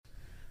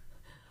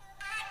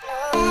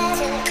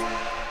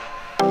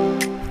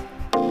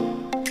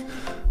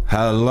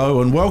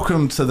Hello and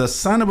welcome to the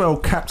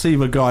Sanibel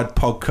Captiva Guide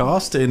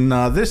podcast. In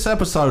this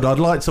episode, I'd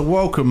like to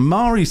welcome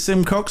Maari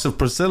Simcox of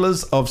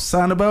Priscilla's of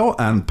Sanibel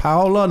and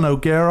Paola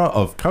Noguera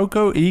of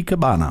Coco y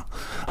Cabana.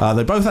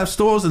 They both have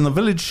stores in the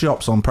Village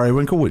Shops on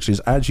Periwinkle, which is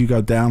as you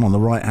go down on the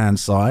right-hand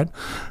side.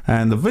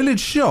 And the Village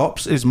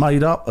Shops is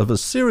made up of a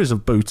series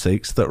of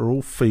boutiques that are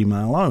all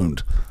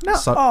female-owned.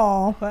 Not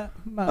all, but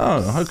most.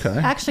 Oh, okay.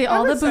 Actually,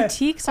 all the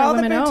boutiques are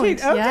women-owned. Okay.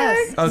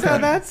 Yes.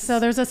 Okay. So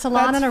there's a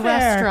salon and a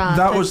fair. restaurant.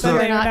 That was that the-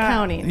 they're not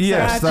counting.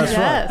 Yes, So that's right.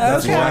 yes.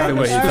 That's Okay. exactly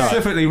what you All right.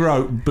 specifically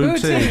wrote,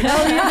 boutique.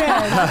 Oh, you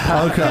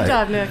did. Okay. Good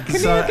job, Nick. Can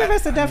you give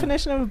us a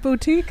definition of a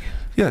boutique?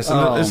 Yes,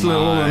 it's a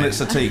little and it's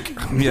a teak.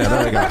 Yeah,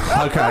 there we go.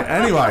 Okay,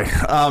 anyway,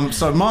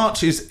 so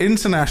March is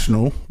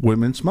International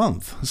Women's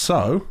Month.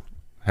 So,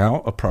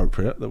 how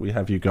appropriate that we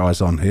have you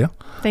guys on here.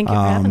 Thank you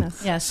for having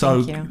us. Yes,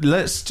 So thank you.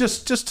 let's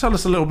just tell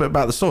us a little bit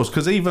about the stores,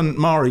 because even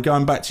Maari,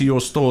 going back to your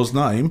store's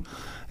name,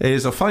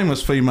 is a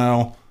famous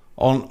female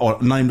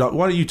named up.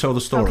 Why don't you tell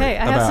the story? Okay,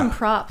 I have about- some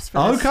props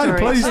for this Okay,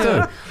 story, please too.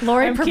 do.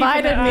 Lori I'm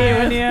provided keeping an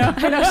me eye on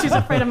with. you. I know she's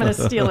afraid I'm going to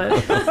steal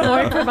it.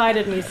 Lori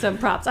provided me some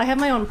props. I have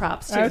my own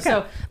props too. Okay.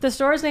 So the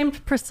store is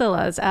named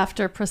Priscilla's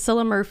after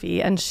Priscilla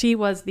Murphy, and she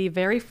was the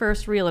very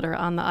first realtor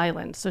on the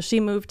island. So she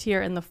moved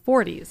here in the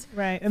 40s,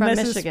 Right. And from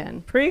this Michigan.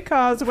 is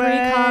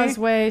pre-Causeway.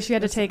 Pre-Causeway, she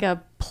had to take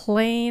a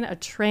plane, a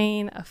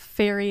train, a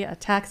ferry, a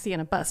taxi,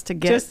 and a bus to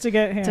get Just to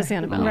get here. to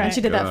Sanibel. Right. And she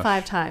did that Gosh.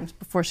 5 times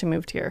before she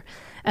moved here.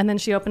 And then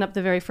she opened up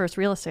the very first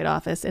real estate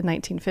office in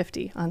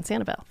 1950 on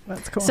Sanibel.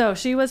 That's cool. So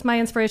she was my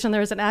inspiration.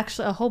 There's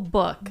a whole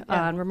book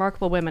on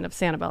remarkable women of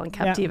Sanibel and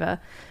Captiva,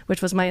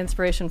 which was my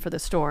inspiration for the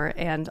store.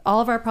 And all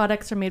of our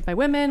products are made by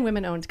women,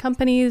 women-owned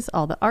companies.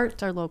 All the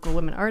art are local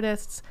women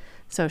artists.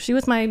 So she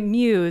was my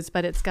muse,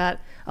 but it's got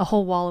a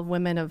whole wall of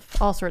women of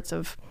all sorts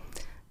of,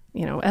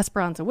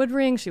 Esperanza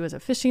Woodring. She was a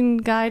fishing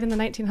guide in the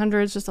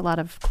 1900s. Just a lot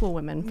of cool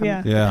women from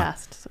the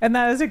past. So. And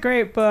that is a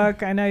great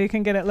book. I know you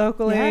can get it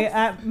locally Yes.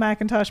 at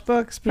Macintosh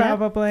Books, Yep.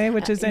 probably,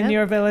 which is in Yep.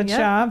 your village Yep.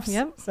 shops.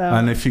 Yep. So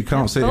And if you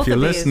can't see it, if both you're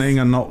of these. listening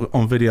and not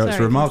on video, it's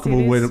Sorry, Remarkable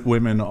can you see these?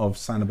 Women of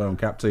Sanibel and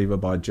Captiva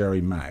by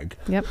Jerry Magg.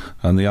 Yep.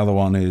 And the other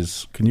one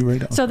is, can you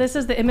read it? So this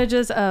is the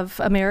Images of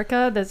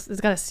America. It's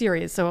got a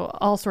series, so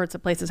all sorts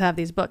of places have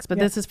these books. But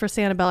Yeah. this is for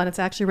Sanibel, and it's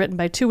actually written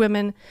by 2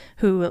 women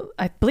who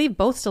I believe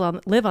both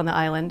still live on the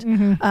island.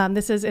 Mm-hmm.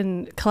 This is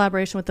in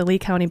collaboration with the Lee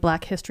County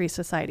Black History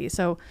Society.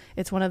 So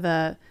it's one of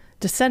the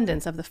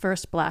descendants of the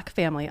first black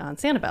family on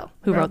Sanibel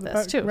who wrote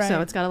this too. Right.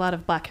 So it's got a lot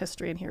of black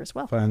history in here as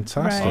well.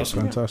 Fantastic, Right.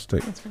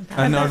 fantastic.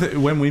 And I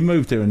think when we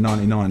moved here in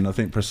 '99, I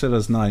think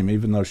Priscilla's name,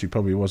 even though she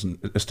probably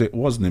wasn't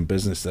in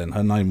business then,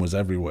 her name was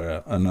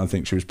everywhere, and I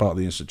think she was part of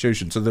the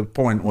institution to the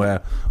point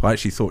where I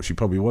actually thought she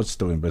probably was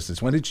still in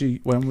business. When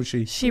was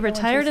she? She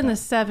retired in the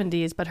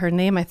 70s, but her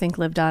name I think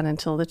lived on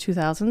until the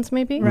 2000s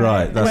maybe.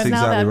 Right, that's But now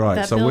exactly that- right.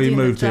 that So we building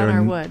moved that here John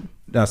R. in. Wood.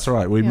 That's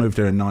right. We Yep. moved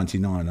here in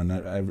 '99,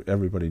 and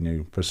everybody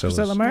knew Priscilla.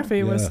 Priscilla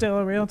Murphy was still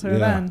a realtor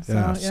then.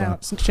 So,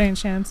 so-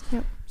 changed hands.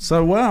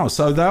 So wow,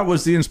 so that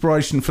was the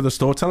inspiration for the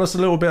store. Tell us a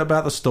little bit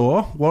about the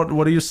store. What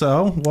do you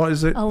sell? What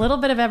is it? A little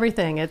bit of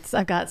everything.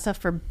 I've got stuff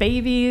for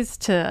babies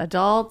to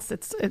adults.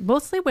 It's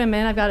mostly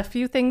women. I've got a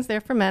few things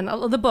there for men.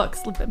 The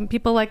books.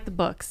 People like the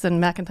books, and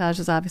Macintosh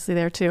is obviously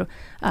there too.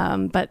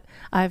 But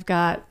I've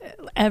got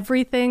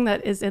everything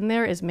that is in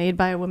there is made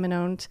by a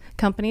women-owned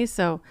company.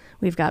 So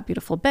we've got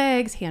beautiful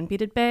bags,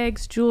 hand-beaded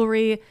bags,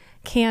 jewelry,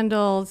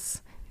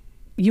 candles.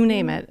 You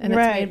name it, and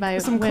Right. it's made by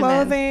Some women.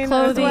 clothing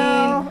as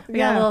well. We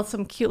got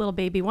some cute little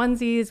baby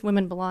onesies.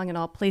 Women belong in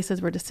all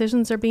places where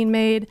decisions are being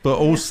made. But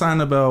all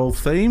Sanibel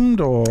themed,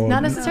 or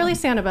Not necessarily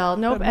Sanibel.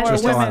 Nope. But more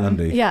just women.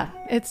 islandy? Yeah,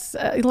 it's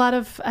a lot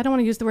of. I don't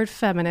want to use the word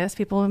feminist.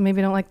 People maybe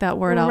don't like that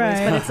word always,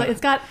 Right. but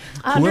it's got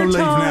We'll undertone. leave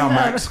now, of-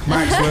 Max.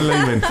 Max, we're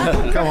leaving.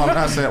 Come on,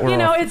 that's it.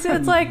 We're off.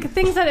 it's like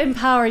things that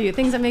empower you,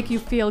 things that make you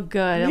feel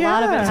good. A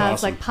lot of it Yeah. has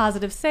Awesome. like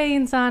positive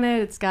sayings on it.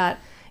 It's got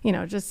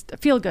just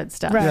feel good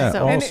stuff. Right. Yeah,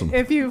 So awesome. And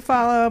if you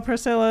follow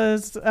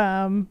Priscilla's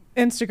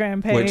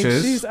Instagram page, Which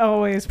is? she's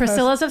always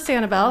Priscilla's of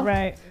Sanibel.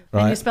 Right.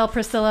 And Right. you spell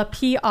Priscilla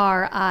Priscilla.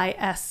 Right.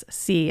 Of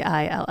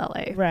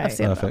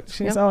Sanibel. Perfect.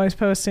 She's always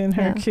posting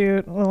her Yeah.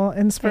 cute little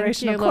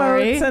inspirational Thank you,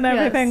 Lori. quotes and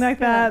everything Yes. like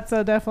that.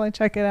 So definitely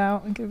check it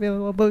out and give you a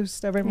little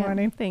boost every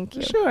morning. Thank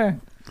you. Sure.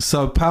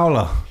 So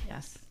Paola,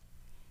 Yes.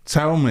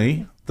 tell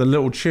me the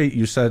little cheat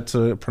you said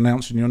to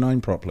pronouncing your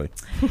name properly.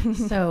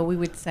 So we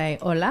would say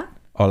hola,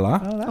 Hola,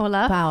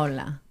 Hola.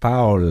 Paola.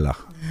 Paola.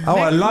 Oh,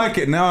 I like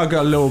it. Now I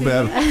got a little bit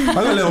of, I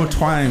got a little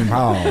twang,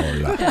 Paola.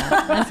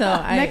 And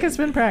so Nick has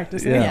been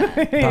practicing. Yeah.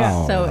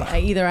 Paola. So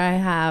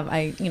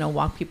I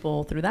walk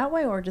people through that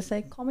way, or just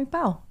say, call me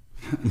Pao.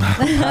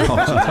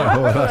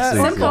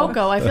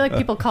 Coco. I feel like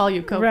people call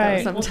you Coco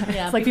Right. sometimes.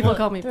 Yeah, Like people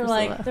call me They're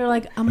Priscilla.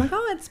 like, oh my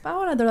God, it's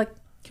Paola. They're like,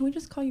 can we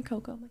just call you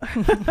Coco?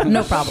 I'm like,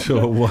 no problem.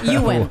 Sure, what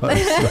You win.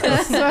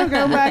 So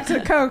go back to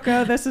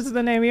Coco. This is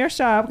the name of your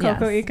shop,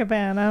 Coco y Yes.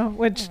 Cabana,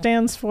 which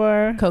stands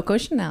for Coco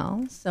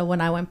Chanel. So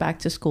when I went back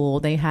to school,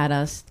 they had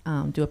us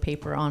do a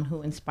paper on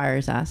who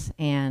inspires us.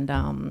 And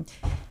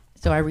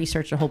so I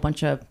researched a whole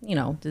bunch of,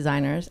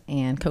 designers,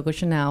 and Coco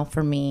Chanel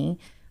for me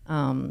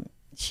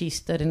she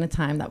stood in a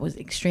time that was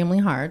extremely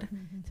hard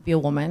to be a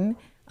woman.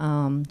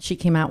 She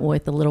came out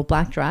with the little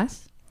black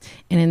dress.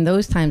 And in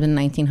those times in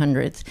the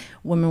 1900s,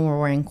 women were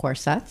wearing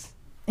corsets.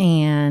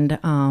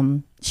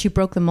 And she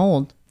broke the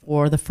mold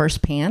for the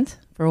first pant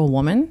for a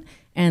woman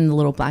and the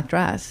little black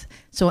dress.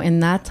 So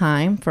in that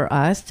time, for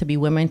us to be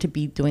women, to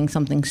be doing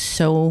something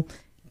so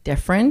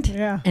different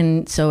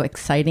and so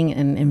exciting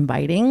and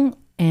inviting,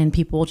 and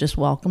people just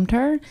welcomed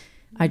her,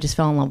 I just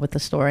fell in love with the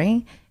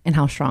story and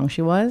how strong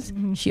she was.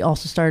 She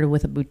also started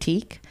with a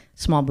boutique,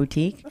 small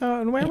boutique.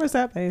 Oh, and where was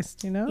that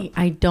based, you know?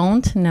 I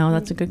don't know.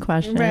 That's a good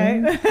question.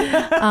 Right.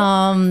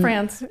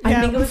 France.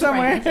 I think it was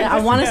somewhere. France. I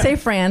want to say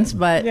France,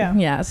 but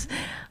yes.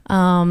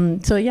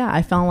 So yeah,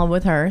 I fell in love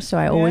with her. So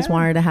I always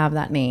wanted to have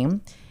that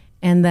name.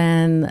 And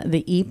then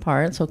the E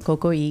part, so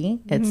Coco E,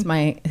 it's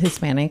my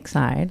Hispanic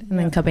side. And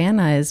then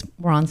Cabana is,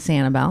 we're on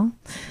Sanibel.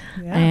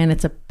 Yeah. And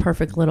it's a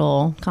perfect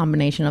little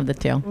combination of the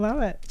two.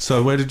 Love it.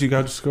 So where did you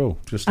go to school?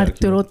 Just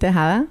Arturo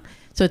Tejada.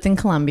 So it's in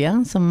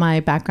Colombia. So my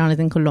background is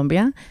in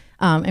Colombia.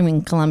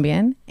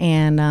 Colombian.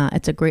 And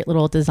it's a great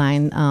little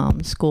design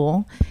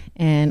school.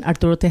 And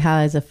Arturo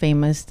Tejada is a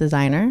famous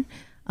designer.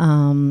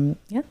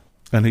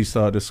 And he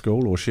started a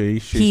school, or she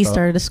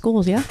started a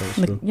school, yeah.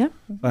 Yeah.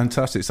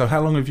 Fantastic. So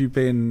how long have you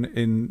been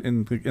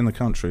in the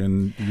country,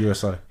 in the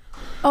USA?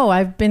 Oh,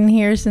 I've been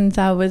here since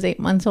I was 8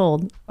 months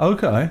old.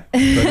 Okay. But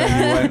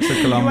then you went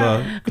to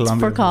Colombia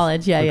for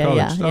college.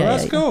 Yeah.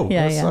 That's cool.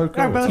 That's so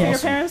cool. Are both of your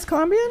parents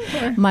Colombian?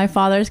 Or? My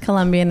father's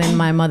Colombian and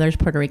my mother's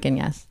Puerto Rican,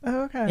 yes.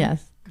 Oh, okay.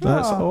 Yes.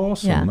 That's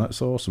awesome. Yeah.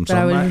 That's awesome. But So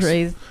I was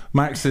raised.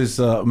 Max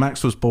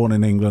was born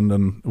in England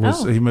and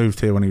he moved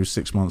here when he was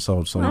 6 months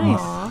old. So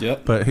Nice.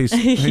 But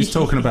he's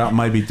talking about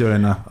maybe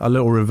doing a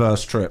little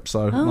reverse trip.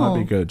 So it might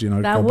be good,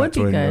 That go would back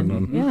to be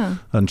England good.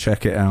 and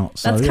check it out.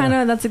 So,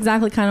 That's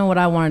exactly kind of what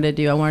I wanted to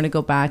do. I wanted to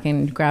go back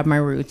and grab my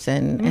roots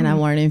and I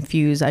wanted to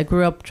infuse. I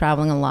grew up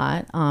traveling a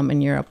lot in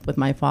Europe with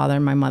my father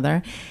and my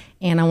mother.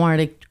 And I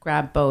wanted to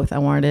grab both. I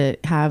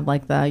wanted to have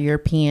like the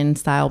European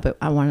style, but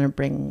I wanted to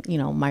bring,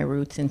 my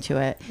roots into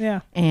it. Yeah.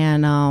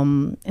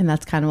 And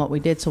that's kind of what we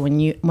did. So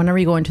whenever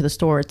you go into the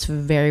store, it's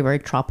very, very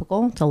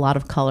tropical. It's a lot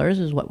of colors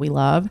is what we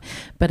love.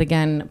 But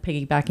again,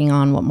 piggybacking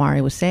on what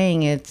Maari was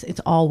saying, it's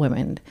all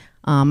women.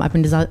 I've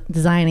been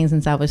designing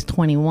since I was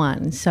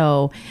 21.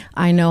 So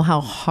I know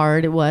how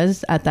hard it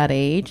was at that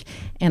age.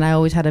 And I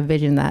always had a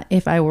vision that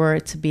if I were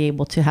to be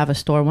able to have a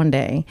store one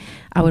day,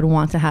 I would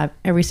want to have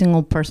every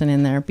single person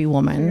in there be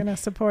woman. You're going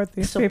to support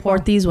these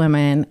these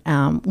women.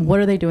 What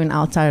are they doing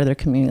outside of their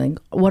community? Like,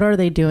 what are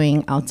they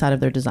doing outside of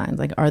their designs?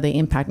 Like, are they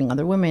impacting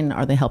other women?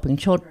 Are they helping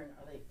children?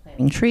 Are they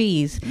planting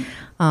trees?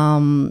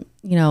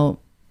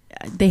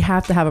 They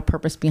have to have a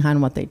purpose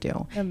behind what they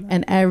do.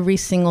 And every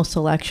single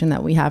selection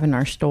that we have in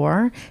our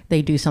store,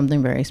 they do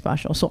something very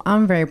special. So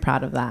I'm very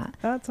proud of that.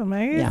 That's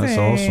amazing. Yeah. That's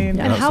awesome. And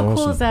That's how cool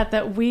awesome. is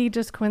that we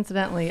just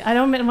coincidentally, I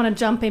don't want to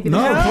jump maybe. No,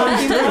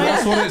 please do.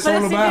 That's what it's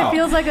all about. It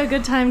feels like a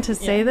good time to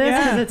say this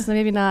because it's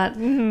maybe not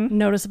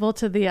noticeable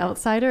to the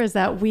outsider, is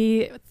that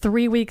we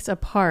 3 weeks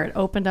apart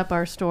opened up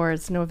our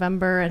stores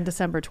November and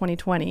December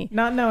 2020.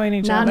 Not knowing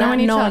each Not other.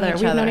 knowing each other.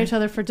 We've known each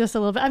other for just a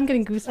little bit. I'm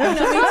getting goosebumps.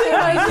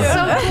 It's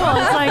so cool.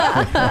 It's like,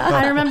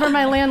 I remember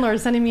my landlord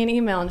sending me an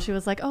email and she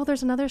was like, oh,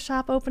 there's another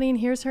shop opening.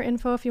 Here's her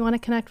info if you want to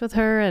connect with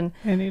her. And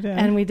you did.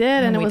 And we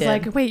did. And it was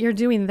like, wait, you're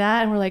doing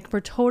that? And we're like,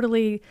 we're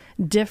totally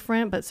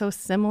different, but so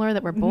similar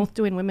that we're both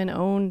doing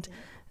women-owned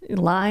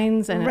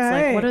lines. And it's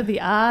like, what are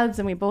the odds?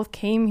 And we both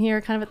came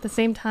here kind of at the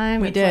same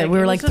time. We did. We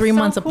were like 3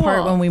 months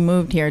apart when we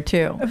moved here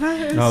too.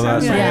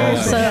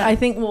 That's So I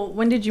think,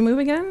 when did you move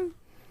again?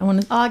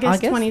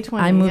 August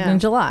 2020. I moved in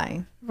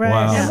July. Right.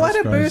 Wow, and what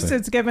a crazy. boost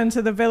it's given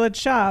to the village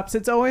shops.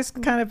 It's always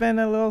kind of been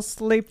a little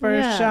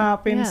sleeper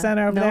shopping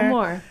center over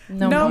there.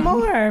 No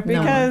more.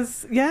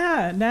 Because,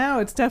 now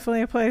it's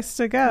definitely a place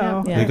to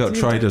go. You got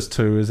Traders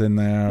 2 is in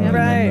there. And then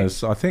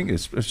Right. I think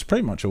it's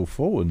pretty much all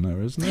full in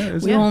there, isn't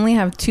it? We only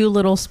have 2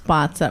 little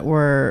spots that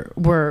we're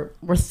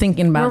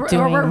thinking about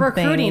doing. We're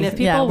recruiting. Things. If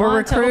people we're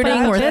want recruiting. to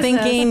open up We're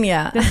business, thinking.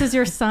 This is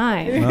your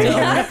sign. To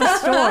open up a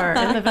store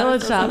in the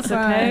village shops,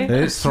 okay?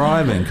 It's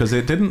thriving because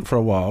it didn't for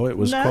a while. It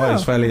was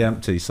it's fairly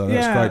empty, so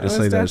that's great to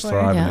see that it's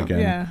thriving again.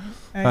 Yeah.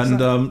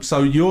 And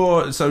so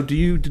do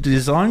you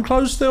design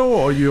clothes still,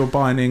 or you're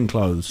buying in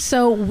clothes?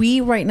 So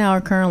we right now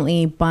are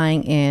currently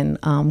buying in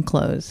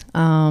clothes,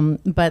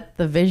 but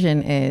the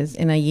vision is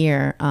in a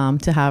year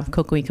to have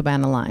Coco y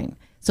Cabana line.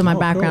 So my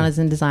background is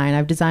in design.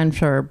 I've designed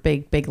for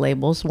big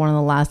labels. One of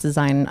the last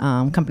design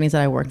companies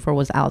that I worked for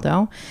was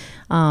Aldo,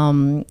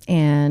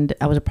 and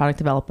I was a product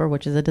developer,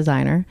 which is a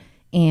designer.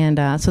 And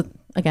so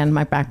again,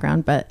 my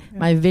background, but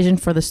my vision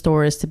for the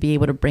store is to be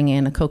able to bring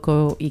in a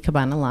Coco y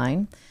Cabana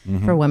line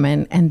for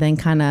women, and then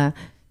kind of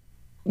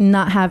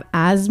not have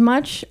as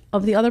much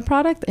of the other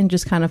product and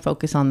just kind of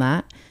focus on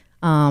that.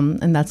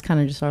 And that's kind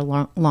of just our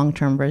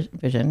long-term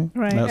vision.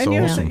 Right. That's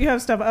and awesome. you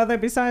have stuff other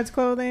besides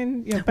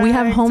clothing? We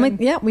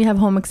have we have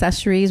home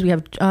accessories. We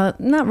have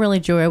not really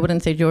jewelry. I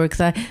wouldn't say jewelry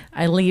because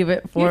I leave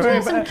it for. You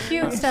have some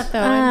cute stuff though.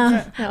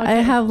 I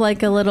have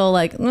like a little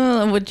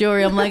with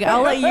jewelry. I'm like,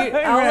 I'll let you.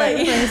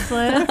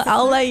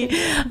 I'll let you.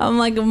 I'm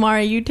like,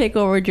 Maari, you take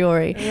over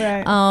jewelry.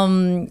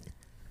 Right.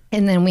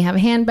 And then we have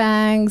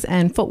handbags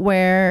and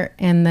footwear,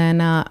 and then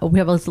we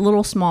have a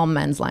little small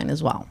men's line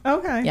as well.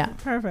 Okay. Yeah.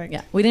 Perfect.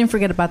 Yeah. We didn't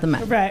forget about the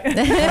men. Right.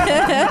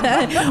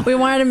 We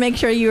wanted to make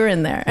sure you were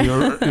in there.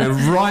 You're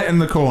right in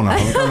the corner.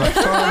 I'm going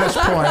to try this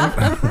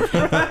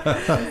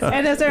point.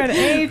 And is there an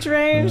age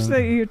range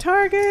that you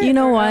target? You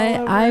know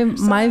what?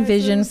 My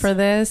vision for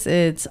this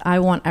is I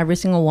want every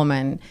single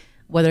woman,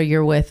 whether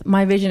you're with,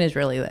 my vision is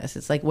really this.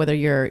 It's like whether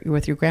you're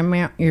with your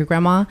grandma,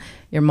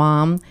 your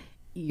mom,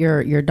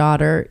 your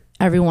daughter,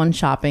 everyone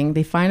shopping,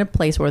 they find a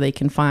place where they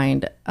can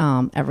find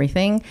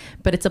everything,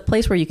 but it's a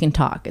place where you can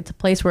talk. It's a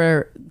place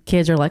where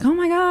kids are like, oh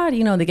my God,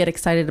 they get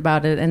excited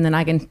about it. And then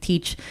I can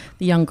teach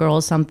the young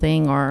girls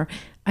something, or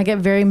I get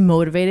very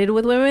motivated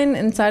with women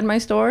inside my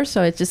store.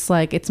 So it's just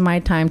like, it's my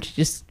time to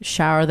just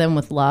shower them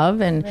with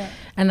love. And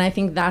I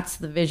think that's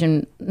the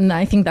vision. And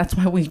I think that's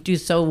why we do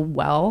so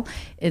well.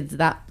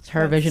 That's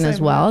her vision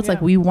as well. It's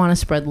like, we want to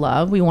spread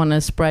love. We want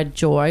to spread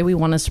joy. We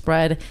want to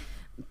spread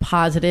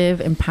positive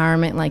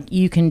empowerment, like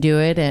you can do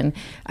it. And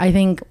I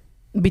think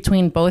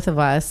between both of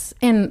us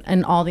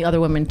and all the other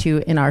women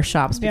too in our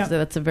shops, because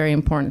that's a very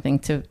important thing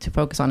to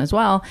focus on as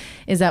well,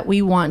 is that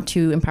we want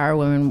to empower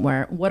women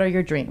what are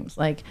your dreams?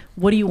 Like,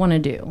 what do you want to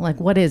do? Like,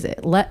 what is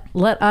it? Let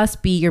us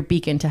be your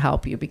beacon to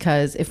help you,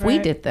 because if we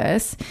did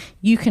this,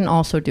 you can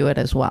also do it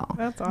as well.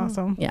 That's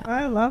awesome. Yeah.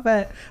 I love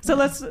it. So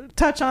let's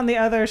touch on the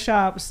other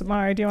shops.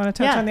 Maari, do you want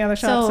to touch on the other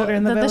shops that are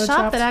in the village shops? The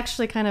shop shops? that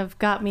actually kind of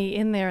got me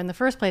in there in the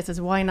first place is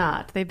Why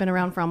Not? They've been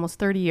around for almost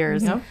 30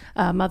 years.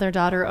 Mm-hmm.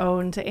 Mother-daughter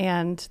owned,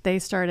 and they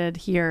started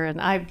here, and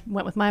I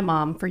went with my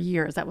mom for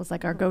years. That was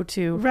like our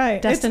go-to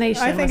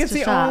destination. I think it's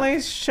the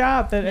only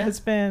shop that has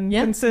been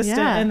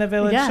consistent in the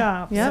village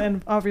shops,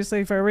 and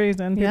obviously for a reason.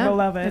 People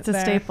love it. It's a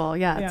staple.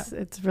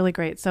 It's really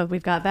great. So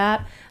we've got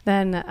that.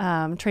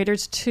 Then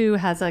Traders 2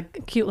 has a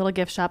cute little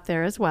gift shop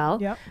there as well.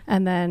 Yep.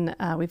 And then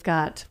we've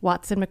got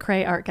Watson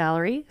McCrae Art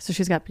Gallery. So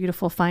she's got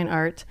beautiful fine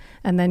art.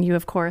 And then you,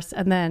 of course,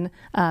 and then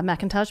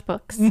Macintosh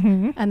Books,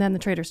 and then the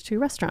Traders 2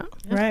 restaurant.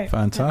 Right.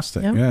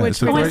 Fantastic. Yep. Yeah. It's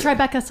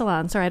Tribeca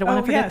Salon. Sorry, I don't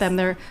want to forget them.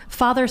 They're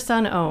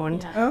father-son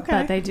owned,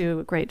 but they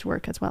do great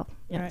work as well.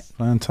 Right.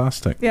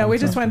 Fantastic. Yeah, we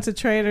just went to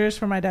Traders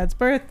for my dad's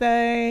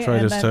birthday.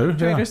 Traders 2.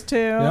 Traders 2.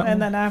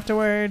 And then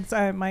afterwards,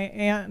 my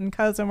aunt and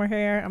cousin were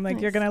here. I'm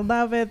like, you're going to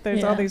love it.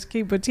 There's all these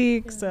cute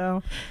boutiques.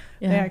 So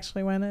they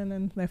actually went in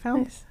and they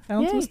found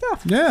some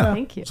stuff. Yeah. So.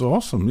 Thank you. It's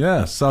awesome.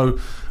 Yeah. So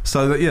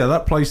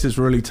that place is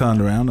really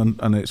turned around,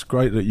 and it's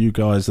great that you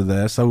guys are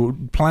there. So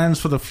plans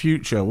for the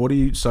future. What do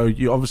you,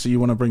 you obviously you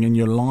want to bring in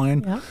your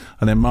line,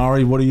 and then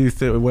Maari, what do you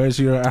think? Where's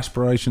your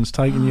aspirations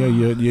taking you?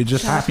 You're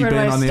just happy being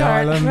on the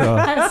island? Or?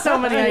 I have so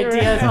many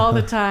ideas all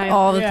the time.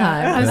 All the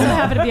time. I'm so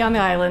happy to be on the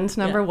island,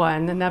 number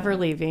one, and never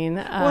leaving.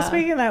 Well,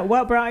 speaking of that,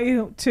 what brought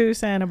you to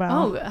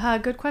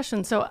Sanibel? Good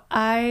question. So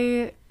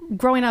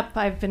growing up,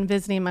 I've been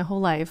visiting my whole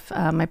life.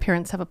 My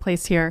parents have a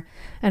place here,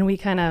 and we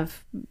kind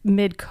of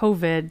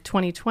mid-COVID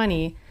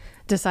 2020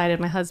 decided,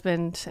 my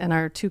husband and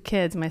our 2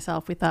 kids,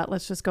 myself, we thought,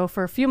 let's just go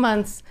for a few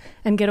months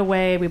and get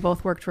away. We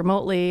both worked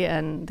remotely,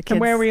 and the kids... And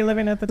where were you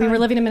living at the time? We were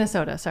living in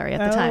Minnesota, at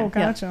the time. Oh,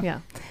 gotcha.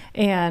 Yeah.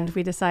 And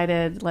we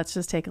decided, let's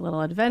just take a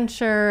little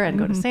adventure and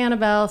go to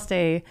Sanibel,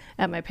 stay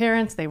at my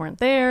parents. They weren't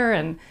there,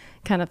 and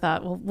kind of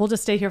thought, well, we'll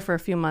just stay here for a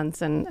few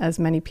months, and as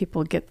many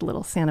people get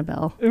little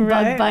Sanibel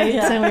bug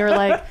bites, and we were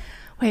like,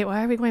 wait,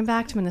 why are we going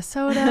back to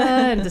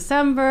Minnesota in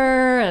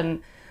December?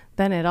 And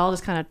then it all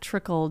just kind of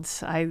trickled.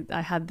 I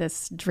had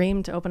this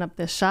dream to open up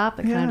this shop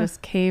that kind of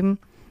just came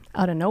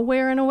out of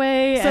nowhere in a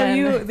way. So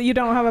you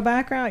don't have a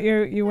background?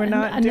 You were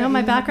not... No,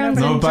 my background's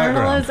in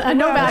journalism.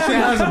 No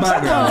background. She has a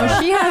background.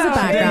 Oh, she has a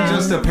background.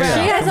 Just appear.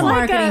 She has a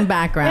marketing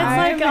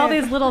background. It's like all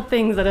these little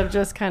things that have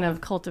just kind of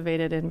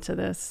cultivated into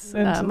this.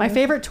 My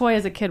favorite toy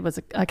as a kid was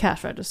a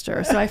cash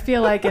register. So I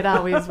feel like it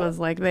always was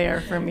like there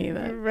for me.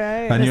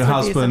 And your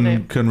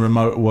husband can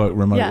work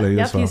remotely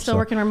as well. He's still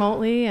working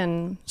remotely.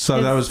 And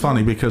so that was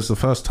funny, because the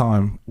first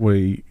time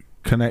we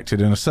connected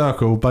in a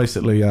circle,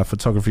 basically a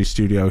photography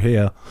studio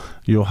here,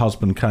 your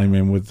husband came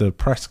in with the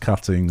press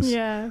cuttings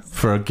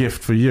for a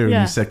gift for you,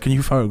 and he said, can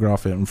you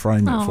photograph it and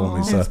frame it for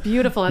me? So it's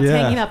beautiful. It's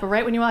hanging up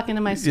right when you walk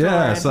into my store.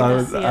 I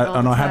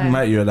hadn't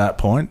met you at that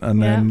point,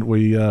 and then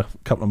we a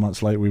couple of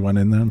months later we went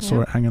in there and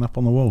saw it hanging up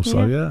on the wall.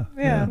 So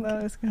that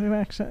was good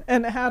action.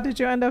 And how did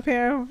you end up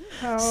here,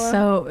 Paola?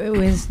 So it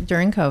was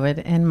during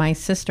COVID, and my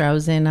sister, I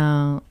was in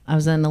a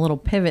little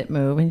pivot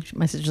move, and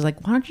my sister's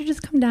like, why don't you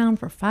just come down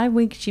for 5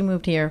 weeks? She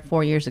moved here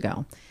 4 years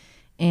ago,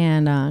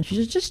 and she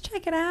said, just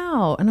check it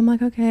out. And I'm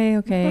like, okay,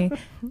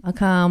 I'll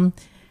come.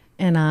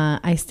 And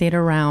I stayed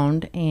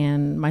around,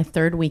 and my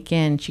 3rd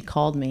weekend, she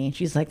called me, and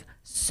she's like,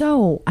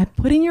 so I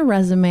put in your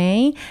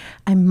resume.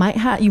 You might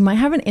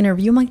have an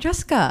interview. I'm like,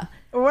 Jessica,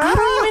 Wow. I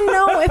don't even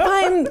know if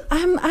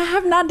I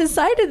have not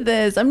decided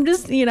this. I'm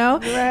just,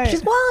 Right.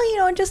 She's,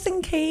 well, just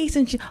in case.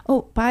 And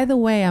by the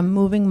way, I'm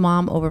moving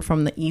mom over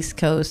from the East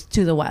Coast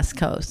to the West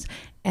Coast.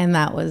 And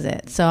that was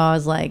it. So I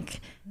was like,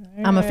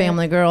 I'm a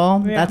family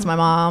girl. Yeah. That's my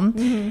mom.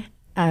 Mm-hmm.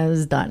 I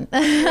was done.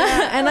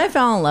 And I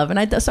fell in love. And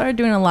I started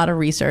doing a lot of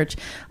research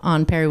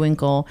on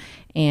periwinkle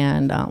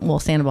and,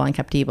 Sanibel and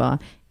Captiva.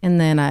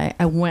 And then I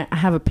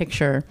have a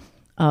picture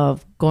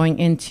of going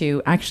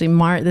into, actually,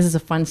 this is a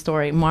fun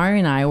story. Maari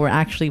and I were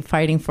actually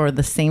fighting for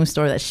the same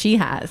store that she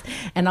has.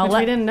 And we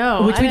didn't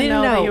know. Which we didn't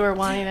know that you were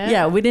wanting it.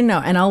 Yeah, we didn't know.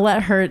 And I'll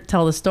let her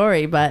tell the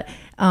story. But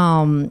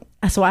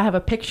so I have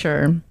a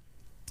picture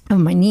of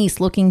my niece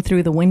looking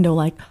through the window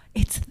like,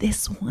 it's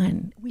this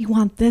one. We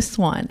want this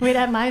one. Wait,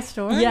 at my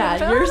store?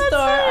 Yeah, your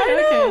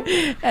store.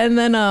 Okay. And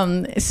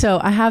then, so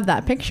I have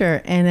that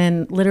picture. And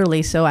then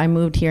literally, so I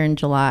moved here in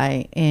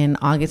July. In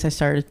August, I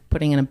started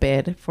putting in a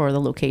bid for the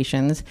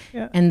locations.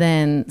 Yeah. And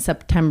then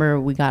September,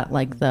 we got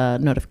like the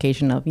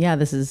notification of,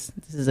 this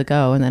is a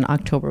go. And then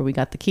October, we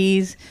got the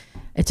keys.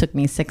 It took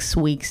me 6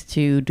 weeks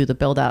to do the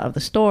build out of the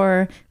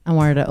store. I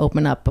wanted to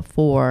open up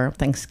before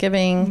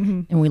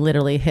Thanksgiving, and we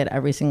literally hit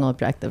every single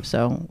objective.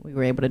 So we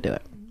were able to do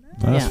it.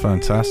 That's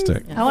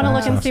fantastic. I want to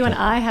look and see when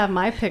I have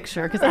my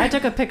picture, because I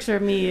took a picture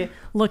of me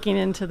looking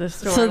into the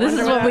store. So this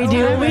is what we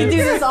do. We do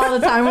this all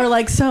the time. We're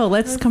like, so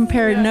let's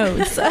compare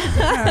notes. The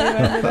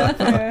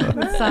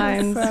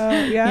signs.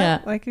 So,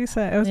 like you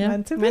said, it was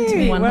meant to be.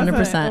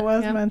 100%. It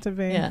was meant to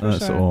be. Yeah.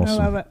 That's awesome.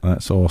 I love it.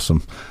 That's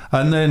awesome.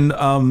 And then,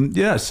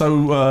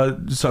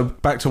 so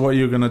back to what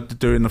you're going to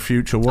do in the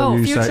future. What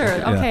you future.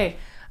 Say? Okay.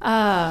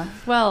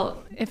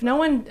 Well, if no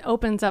one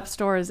opens up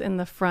stores in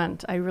the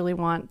front, I really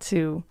want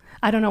to.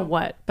 I don't know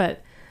what,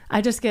 but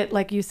I just get,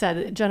 like you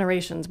said,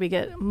 generations. We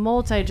get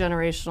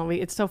multi-generational.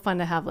 It's so fun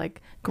to have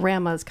like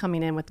grandmas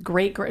coming in with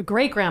great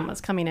grandmas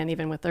coming in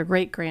even with their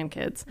great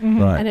grandkids. Mm-hmm.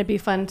 Right. And it'd be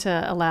fun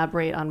to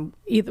elaborate on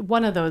either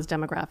one of those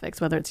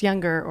demographics, whether it's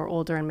younger or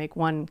older, and make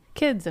one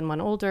kids and one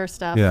older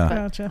stuff. Yeah.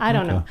 Gotcha. I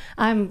don't know.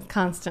 I'm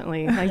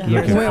constantly like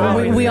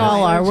we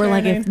all are. We're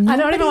like, if I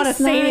don't even want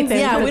to say anything.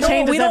 Yeah, we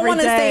don't want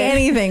to say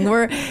anything.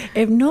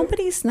 If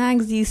nobody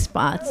snags these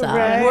spots up,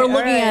 we're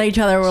looking at each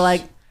other. We're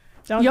like,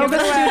 yoga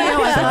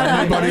studio.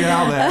 Anybody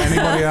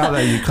out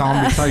there, you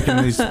can't be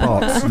taking these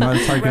spots. No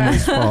taking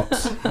these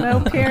spots. No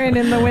peering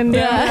in the window.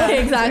 Yeah,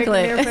 exactly.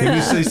 If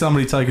you see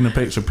somebody taking a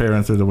picture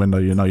peering through the window,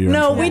 you know you're.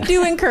 No, we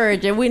do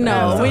encourage it. We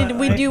know.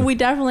 We do. We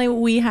definitely.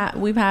 We've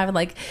had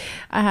like,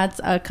 I had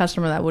a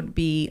customer that would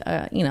be,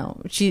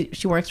 she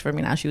works for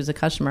me now. She was a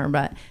customer,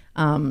 but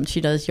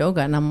she does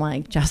yoga, and I'm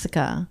like,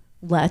 Jessica,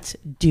 let's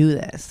do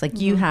this.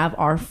 Like, you have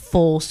our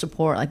full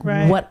support, like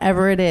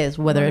whatever it is,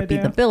 whether it be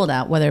the build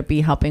out, whether it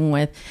be helping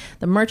with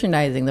the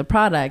merchandising, the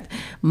product.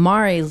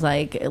 Maari's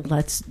like,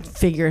 let's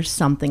figure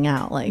something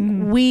out. Like,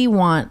 we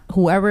want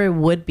whoever it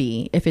would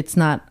be, if it's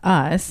not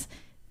us,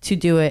 to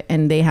do it,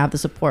 and they have the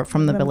support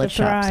from the village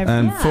shops.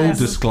 And full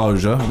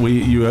disclosure,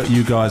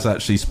 you guys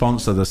actually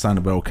sponsor the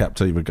Sanibel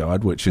Captiva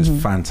Guide, which is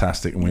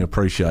fantastic, and we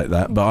appreciate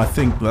that. But I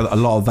think that a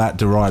lot of that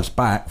derives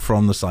back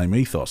from the same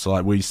ethos. So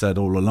like we said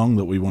all along,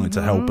 that we wanted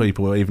to help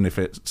people, even if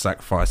it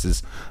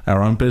sacrifices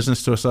our own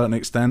business to a certain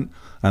extent.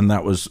 And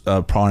that was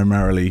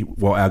primarily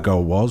what our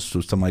goal was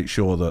to make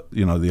sure that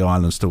the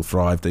island still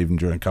thrived even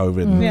during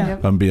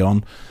COVID and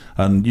beyond.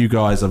 And you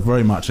guys are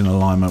very much in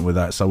alignment with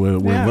that, so we're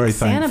very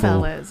thankful.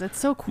 Sanibel is. It's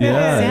so cool.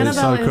 Yeah, Sanibel it's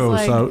so cool,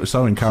 is like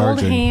so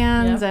encouraging. Hold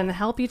hands and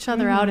help each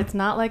other out. It's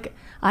not like,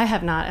 I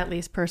have not, at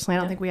least personally, I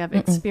don't think we have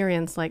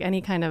experienced like any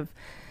kind of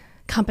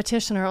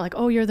competition or like,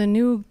 oh, you're the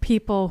new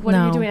people, what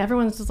are you doing?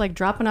 Everyone's just like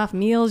dropping off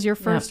meals your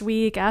first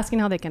week, asking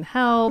how they can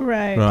help.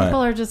 Right.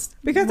 People are just,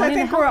 because I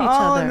think we're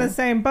all in the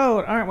same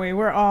boat, aren't we?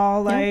 We're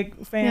all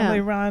like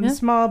family run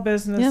small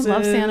businesses,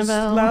 love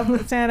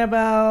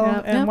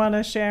Sanibel, and want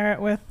to share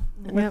it with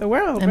the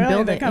world, and really,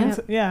 build that it. comes,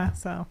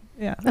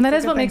 and that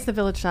is what makes the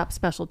village shop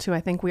special too. I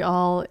think we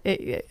all,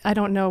 I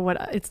don't know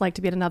what it's like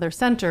to be at another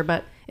center,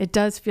 but it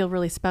does feel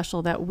really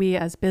special that we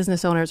as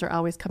business owners are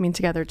always coming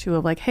together too,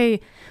 of like, hey,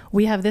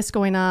 we have this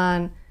going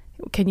on.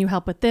 Can you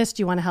help with this?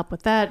 Do you want to help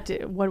with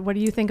that? What do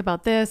you think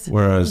about this?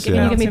 Whereas, can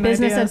you give me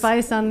business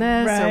advice on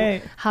this? Right.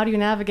 Or how do you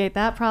navigate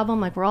that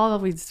problem? Like, we're all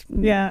always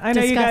I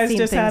know you guys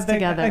just had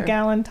a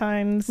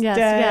Galentine's Day.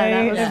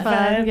 That was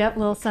fun. Yep,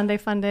 little Sunday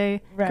fun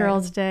day,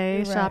 girls'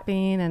 day,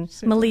 shopping, and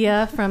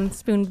Malia from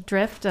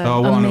Spoondrift.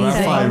 One of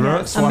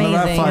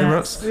our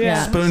favourites.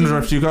 Yeah.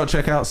 Spoondrift, you've got to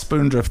check out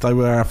Spoondrift. They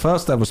were our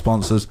first ever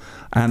sponsors,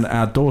 and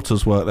our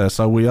daughters work there,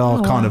 so we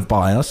are kind of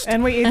biased.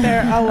 And we eat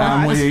there a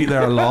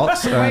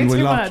lot. And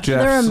we love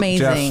They're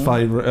amazing. Jeff's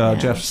favorite,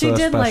 Jeff's she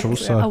did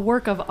specials. like a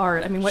work of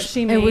art. I mean, what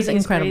she made, it was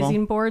these incredible.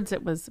 grazing boards,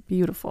 it was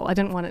beautiful. I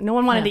didn't want it. No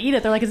one wanted to eat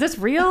it. They're like, "Is this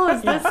real?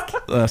 Is this?"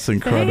 That's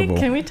incredible.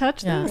 Can we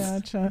touch this?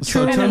 Gotcha.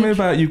 So tell me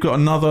about, you've got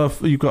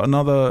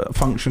another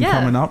function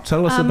coming up.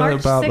 Tell us a bit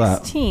about that.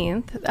 March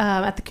 16th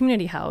at the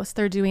Community House,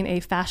 they're doing a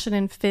Fashion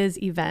and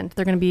Fizz event.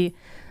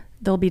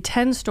 There'll be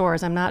 10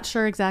 stores. I'm not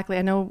sure exactly.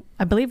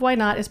 I believe Why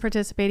Not is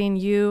participating.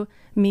 You,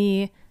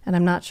 me, and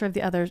I'm not sure of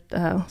the other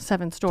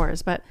 7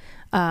 stores, but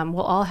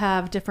we'll all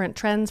have different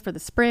trends for the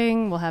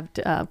spring. We'll have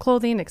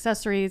clothing,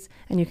 accessories,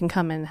 and you can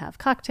come and have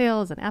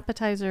cocktails and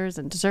appetizers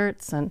and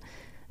desserts and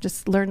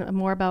just learn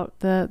more about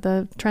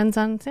the trends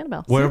on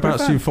Sanibel.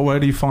 Whereabouts where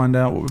do you find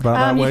out about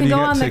that? Where you can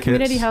go on tickets? The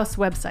Community House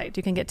website.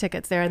 You can get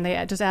tickets there, and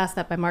they just ask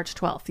that by March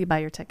 12th you buy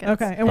your tickets.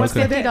 Okay. And what's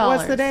the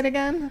date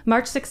again?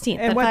 March 16th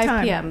at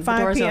 5 p.m. 5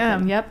 the doors p.m.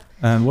 Open. Yep.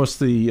 And what's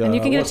the and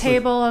you can get a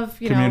table of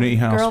Community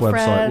House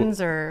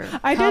girlfriends website? Or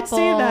I did see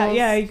that.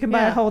 Yeah, you can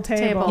buy a whole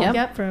table.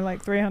 Yep. For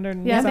like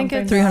 300. Yeah, I think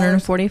it's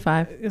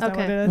 345. Is that what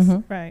it is?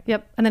 Mm-hmm. Right.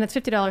 Yep. And then it's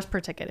 $50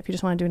 per ticket if you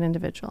just want to do an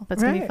individual.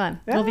 That's gonna be fun.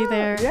 We'll be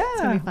there. Yeah.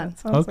 It's gonna be fun.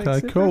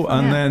 Okay, cool.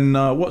 Fun. And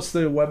then what's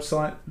the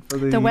website for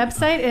the? The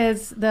website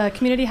is the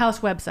Community House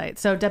website.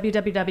 So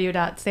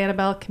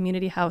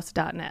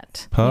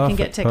www.sanibelcommunityhouse.net. You can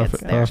get tickets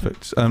there.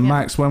 Perfect. And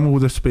Max, when will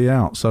this be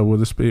out? So will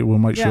this be? We'll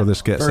make sure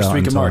this gets first out.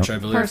 Week of March, I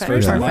believe. Perfect.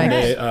 First Monday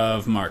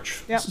of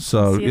March. Yep.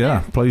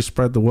 So please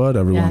spread the word,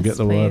 everyone. Yes, get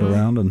the word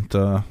around, and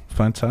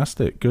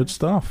fantastic, good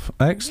stuff,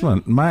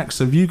 excellent. Max,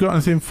 have you got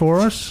anything for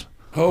us?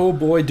 Oh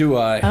boy, do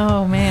I!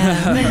 Oh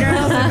man, the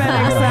girls have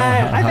been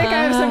excited. I think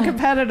I have some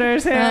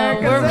competitors here.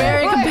 We're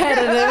very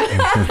competitive. It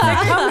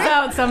comes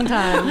out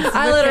sometimes.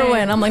 I let her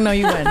win. I'm like, no,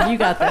 you win. You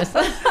got this.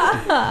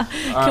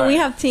 Can we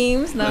have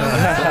teams? No.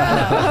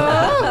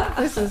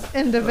 This is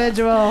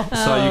individual.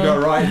 So you got to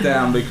write it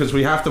down because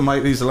we have to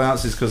make these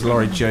allowances because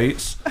Laurie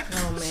cheats.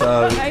 Oh,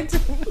 man.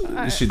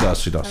 So she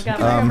does. I've got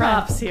my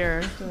props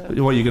here.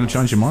 What, you going to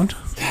change your mind?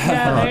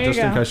 Yeah, All right, just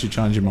in case you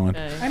change your mind.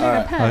 I need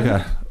a pen.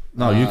 Okay.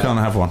 No, you can't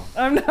have one.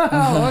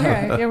 No.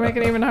 Okay. You're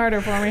making it even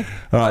harder for me.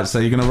 All right, so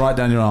you're going to write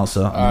down your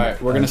answer. All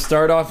right, we're going to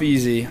start off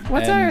easy.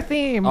 What's our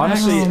theme?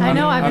 Honestly, I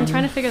know. I've been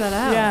trying to figure that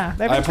out. Yeah,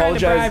 they've been trying to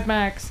bribe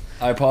Max.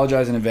 I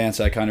apologize in advance.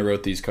 I kind of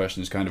wrote these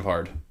questions kind of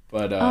hard.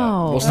 But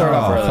we'll start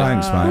off early.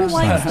 Thanks, Max. Who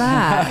likes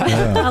that?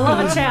 I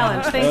love a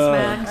challenge.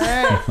 Thanks,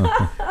 Max.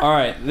 All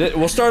right,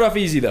 we'll start off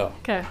easy, though.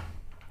 Okay.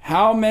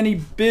 How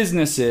many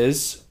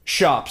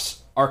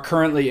shops, are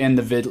currently in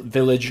the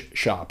village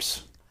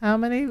shops? How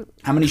many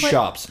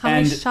shops? How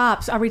many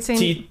shops? Are we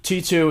saying?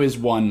 T2 is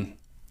one,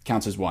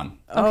 counts as one.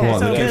 Okay.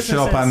 So the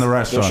shop and the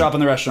restaurant. The shop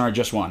and the restaurant are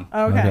just one.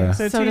 Okay.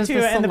 So does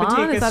T2 and the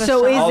salon, boutique is...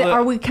 So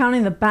are we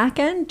counting the back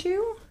end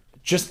too?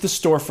 Just the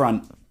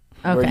storefront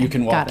where you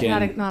can walk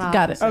in.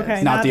 Got it.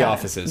 Okay. Not the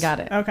offices. Got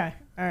it. Okay.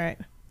 All right.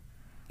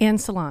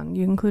 And salon.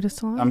 You include a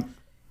salon?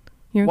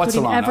 You're What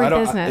including salon? every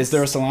business. Is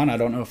there a salon? I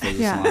don't know if there's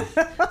a salon.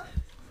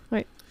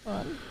 Wait.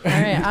 All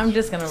right. I'm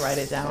just going to write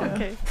it down.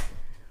 Okay.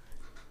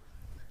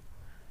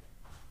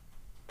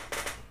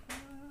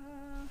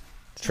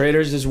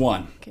 Traders is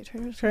one. Okay,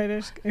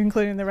 Traders,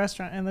 including the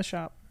restaurant and the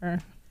shop,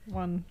 or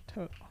one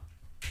total.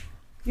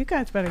 You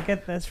guys better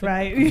get this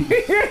right.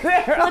 You're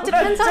there Well, it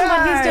depends on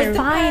what he's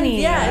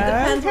defining. Yeah, it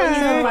depends what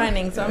he's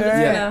defining. So I'm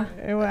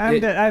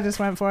just I just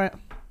went for it.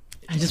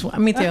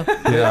 Me too.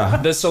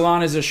 Yeah. The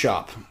salon is a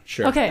shop.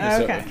 Sure. Okay.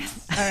 So, Okay.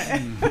 All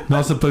right.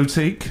 Not a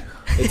boutique.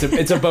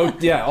 It's a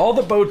boat. Yeah, all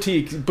the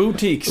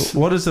boutiques.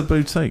 What is a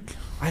boutique?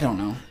 I don't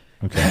know.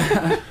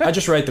 Okay. I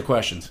just write the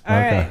questions. All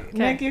right.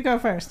 Nick, you go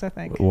first, I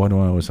think. Why do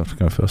I always have to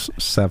go first?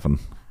 7.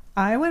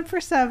 I went for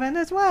 7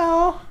 as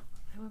well.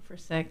 I went for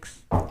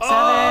 6. 7.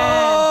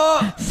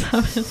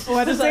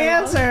 What is the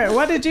answer?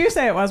 What did you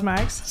say it was,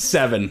 Max?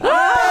 7. You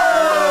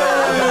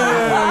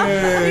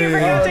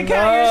forgot to count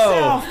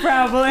yourself,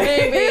 probably.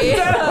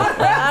 Maybe.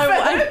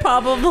 I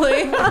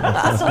probably.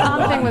 The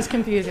salon thing was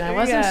confusing. I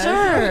wasn't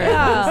sure.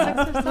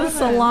 Yeah. The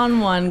salon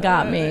one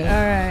got me. All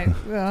right.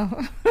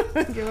 Well,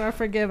 you are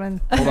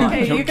forgiven. Hold on.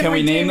 Okay, you can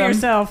we name them?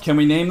 Yourself. Can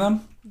we name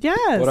them?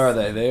 Yes. What are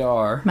they? They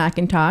are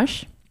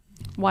Macintosh.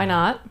 Why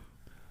not?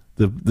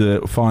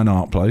 The fine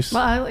art place.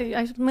 Well, I'm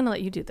going to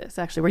let you do this,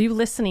 actually. Were you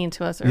listening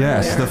to us earlier?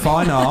 Yes, the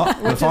fine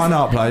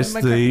art place,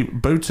 the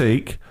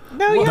boutique.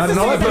 No, you not the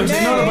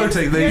boutique. Not the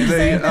boutique.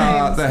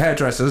 The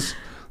hairdressers,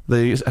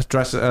 the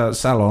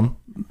salon,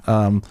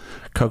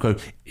 Coco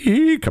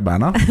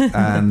Cabana,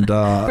 and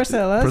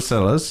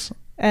Priscilla's,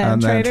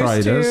 and then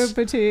Traders, too,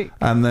 boutique,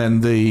 and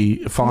then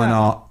the fine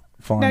art.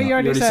 No, you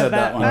already said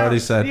that one. I already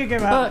said. You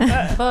give up.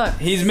 But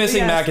he's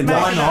missing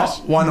Macintosh.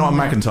 Why not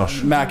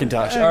Macintosh?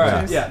 Macintosh. All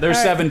right. Yeah, there's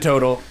 7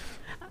 total.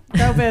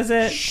 Go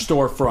visit.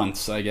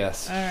 Storefronts, I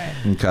guess. All right.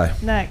 Okay.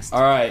 Next.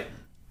 All right.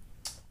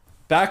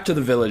 Back to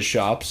the village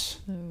shops.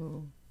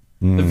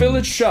 The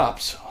village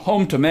shops,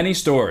 home to many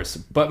stores,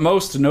 but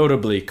most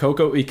notably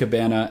Coco y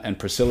Cabana and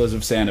Priscilla's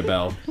of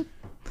Sanibel,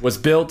 was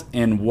built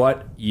in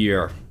what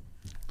year?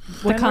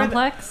 The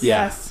complex?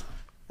 Yes.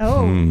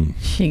 Oh.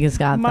 She just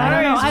got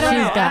Maari,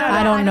 that.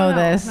 I don't know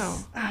this.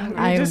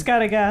 I just got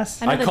to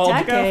guess. I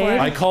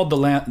called the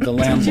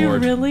landlord. Did you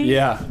really?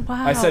 Yeah.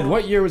 Wow. I said,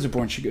 "What year was it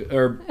born?"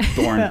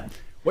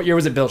 What year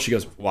was it built? She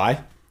goes,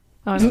 "Why?"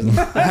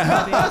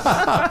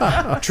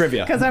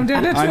 Trivia. Because I'm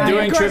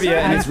doing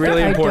trivia, and it's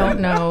really important. I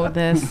don't know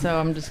this, so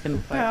I'm just gonna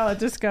put. Well,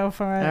 just go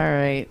for it. All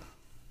right.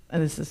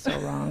 This is so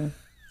wrong.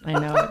 I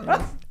know it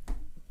is.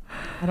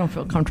 I don't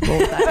feel comfortable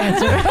with that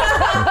answer. All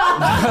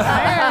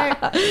right.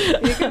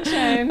 You can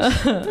change.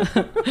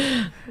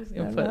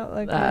 I'm not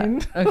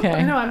looking. Okay.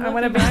 I know, I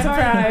want to be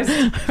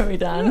surprised. Are we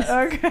done?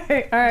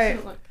 Okay. All right.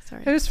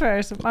 Sorry. Who's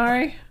first?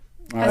 Maari?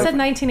 I said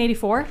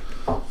 1984.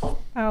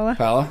 Paola?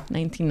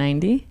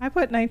 1990. I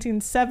put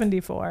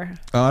 1974.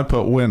 I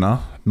put winner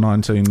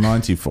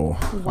 1994.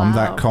 I'm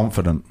that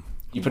confident.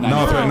 You put No,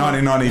 I put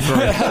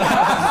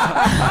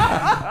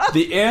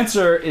 1993. The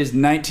answer is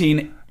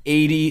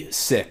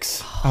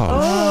 1986.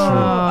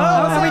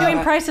 Are we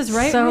doing prices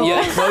right? So-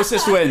 Yeah,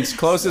 closest wins.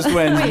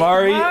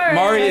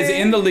 Maari is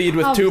in the lead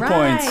with 2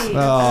 points.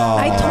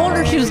 I told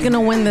her she was going to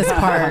win this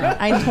part.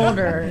 I told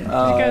her. You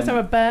guys have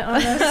a bet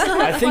on this?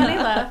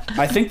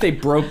 I think they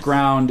broke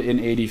ground in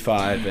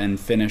 85 and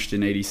finished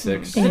in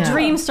 86. The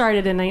dream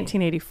started in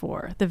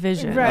 1984. The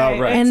vision. Right.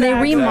 Oh, right. And they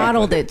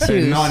remodeled it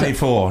too.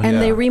 94.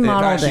 And they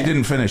remodeled it. Actually it.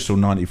 didn't finish till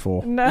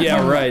 94. No.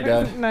 Yeah, right,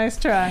 Dad. Nice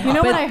try. You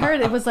know what I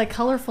heard? It was like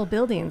colorful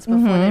buildings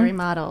before they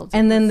remodeled.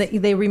 And then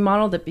they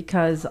remodeled it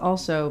because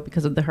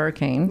of the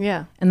hurricane.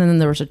 Yeah. And then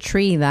there was a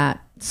tree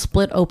that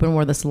split open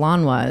where the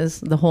salon was.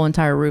 The whole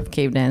entire roof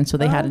caved in, so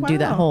they had to do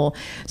that whole.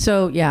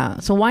 So yeah.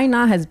 So Why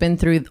Not has been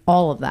through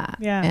all of that.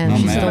 Yeah. And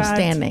she's still Survived.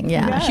 standing.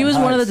 Yeah. Yeah. She was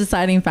one of the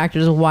deciding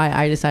factors of why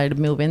I decided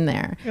to move in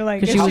there. You're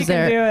like, because if she was she can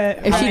there. do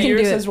it. If How she many can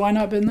do years it. has Why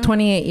Not been there?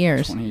 28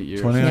 years. 28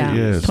 years. 28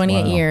 years.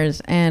 28 Wow.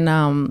 years. And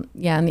and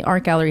the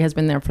art gallery has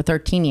been there for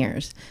 13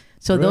 years.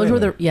 So those were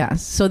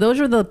those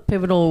were the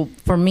pivotal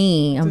for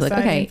me. I'm like,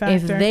 okay, Deciding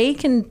if factor. they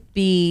can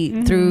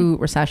be through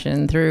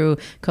recession, through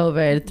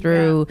COVID,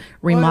 through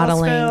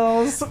remodeling,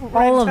 Oil spills,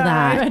 all of red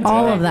tide.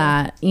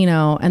 that,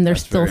 and they're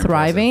That's still very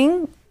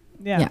thriving.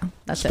 Yeah.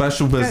 That's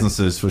Special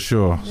businesses for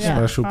sure. Yeah.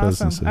 Special Awesome.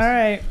 businesses. All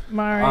right,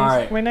 Maari. All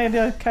right. We need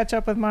to catch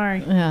up with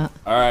Maari. it. Yeah.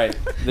 All right.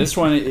 This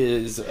one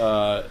is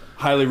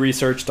highly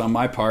researched on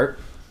my part.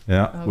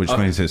 Yeah, which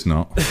means it's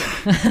not.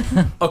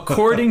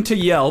 According to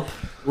Yelp,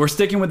 we're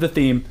sticking with the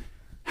theme.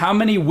 How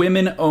many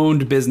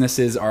women-owned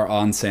businesses are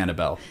on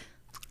Sanibel?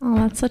 Oh,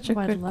 that's such a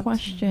I'd good love to.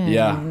 question.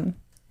 Yeah. And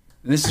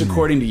this is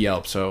according to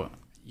Yelp, so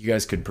you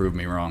guys could prove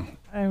me wrong.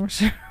 I'm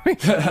sure.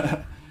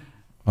 I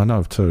know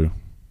of two.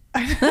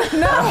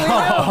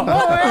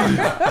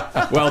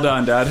 Well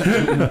done, Dad.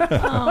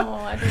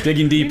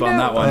 Digging deep on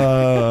that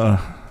one.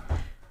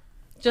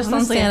 Just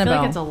Honestly, on I feel Sanibel.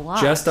 like it's a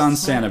lot. Just on when I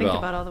think Sanibel.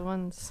 about all the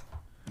ones.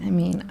 I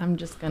mean, I'm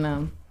just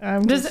gonna.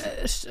 What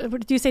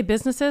do you say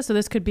businesses? So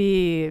this could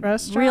be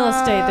Restaurants. real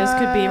estate. This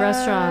could be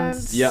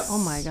restaurants. Yep. Oh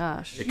my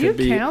gosh. It You could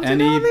be counted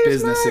any all these,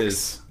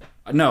 businesses.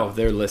 No,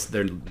 they're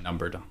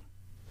numbered.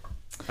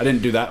 I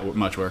didn't do that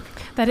much work.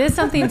 That is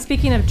something.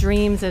 Speaking of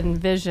dreams and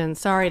vision,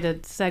 sorry to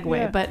segue,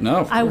 Yeah. but No,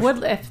 of I course.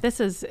 would, if this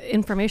is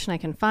information I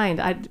can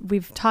find.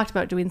 We've talked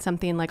about doing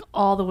something like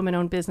all the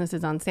women-owned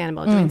businesses on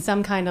Sanibel, doing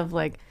some kind of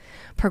like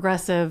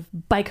progressive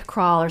bike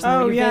crawl or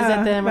something. Oh, You yeah.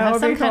 visit them or That have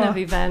would some be kind cool. of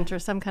event or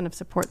some kind of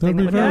support That'd thing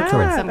that be would very go cool.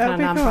 towards some That'd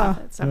kind of be cool.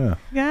 nonprofit. So Yeah.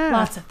 Yeah.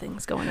 lots of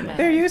things going in There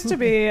there. used to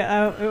be,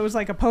 it was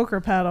like a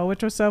poker paddle,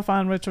 which was so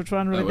fun, which was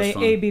run with That the was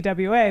fun.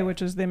 ABWA,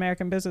 which is the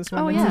American Business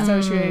Women's yeah.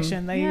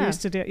 Association. They Yeah.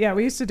 used to do,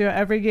 we used to do it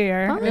every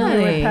year. Oh, And we would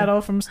really?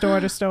 pedal from store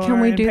to store. Can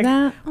we and do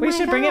that? Oh we my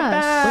should bring it gosh.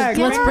 back.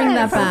 Let's bring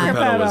that Poker back.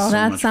 Pedal was pedal. so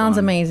That much sounds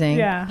fun. amazing.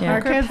 Yeah,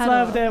 our Poker kids pedal.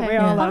 loved it. We Okay.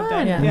 all Yeah. loved it.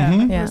 Fun. Yeah, Yeah.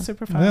 it Yeah. was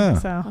super fun. Yeah.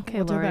 So Okay,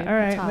 we'll do Lori, that. All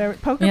right, top. there were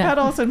poker Yeah.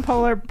 pedals and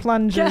polar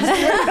plunges.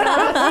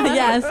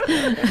 Yes.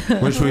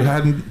 Which we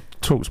hadn't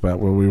talked about.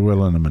 Well, we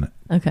will in a minute.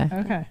 Okay.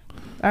 Okay,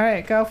 all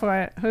right, go for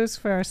it. Who's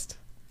first?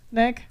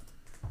 Nick,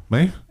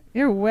 Me?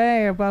 you're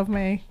way above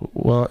me.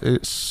 Well,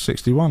 it's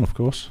 61, of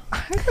course.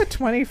 I put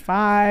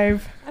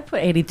 25. I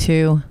put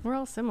 82. We're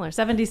all similar.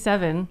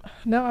 77.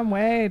 No, I'm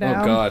way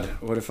down. Oh God,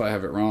 what if I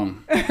have it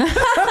wrong?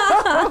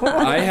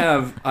 I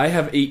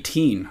have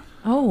 18.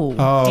 Oh.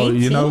 Oh,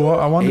 you know 18? what?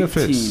 I wonder if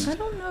 18. it's. I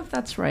don't know if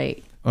that's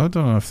right. I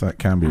don't know if that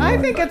can be right.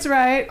 I think it's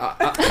right.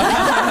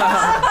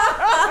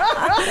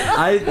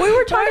 We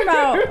were talking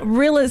about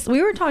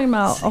We were talking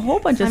about a whole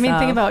bunch of I mean,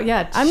 stuff. think about,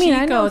 I mean,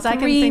 I know Chico's. I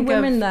can three think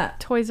women of that-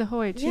 Toys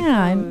Ahoy, Chico's.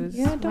 Yeah, I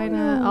don't Why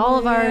not? know. All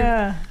of our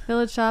Yeah.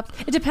 village shops.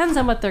 It depends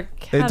on what they're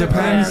It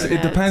depends. categorized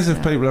It depends as.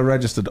 if people are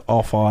registered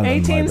off island.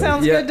 18 maybe.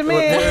 sounds Yeah, good to me.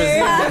 well,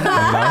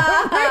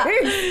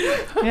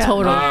 Yeah.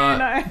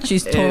 Totally.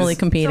 She's totally Is-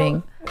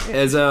 competing.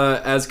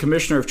 As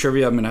commissioner of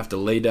trivia, I'm gonna have to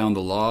lay down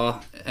the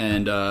law,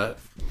 and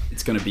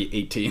it's gonna be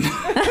 18.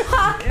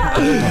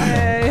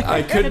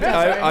 I could.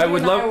 I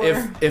would love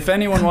if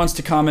anyone wants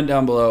to comment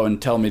down below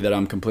and tell me that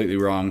I'm completely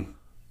wrong.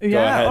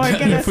 Yeah, Go or ahead.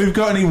 get If us, we've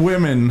got any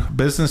women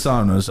business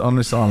owners on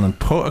this island,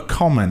 put a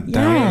comment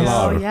down Yes.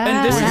 below. Oh, yeah.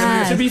 And this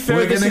Yes. is, to be fair,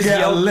 We're this going to is get a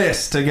Yelp.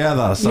 list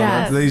together so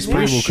Yes. that these Yeah.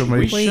 people can We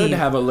be. should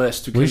have a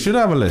list. We should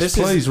have a list. This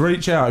is- Please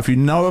reach out if you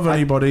know of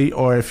anybody,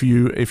 or if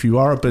you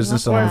are a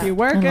business or owner. if you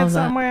work I at love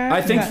that. somewhere.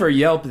 I think Yeah. for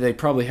Yelp, they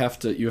probably have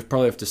to. You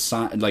probably have to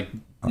sign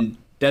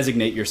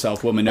designate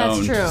yourself woman That's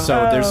owned. true.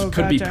 So there's Oh,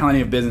 could be gotcha.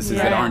 plenty of businesses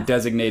that Yeah. aren't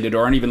designated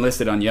or aren't even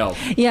listed on Yelp.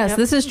 Yes, Yep.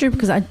 this is true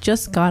because I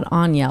just got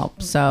on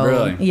Yelp. So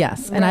Really?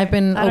 yes, and I've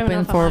been I don't know open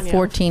if I'm for on Yelp.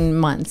 14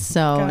 months.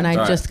 So and I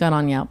Gotcha. just got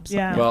on Yelp. So.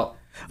 Yeah. Well,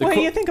 Well,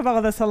 you think of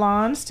all the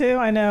salons too.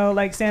 I know,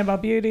 like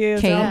Sanibel Beauty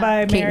is Kate, owned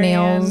by Kate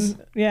Marianne. Nails.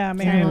 Yeah,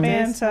 Marianne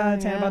Manta,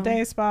 Sanibel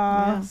Day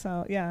Spa.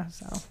 So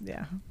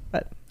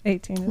but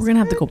 18 is We're going to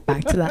have to go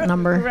back to that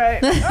number. Right.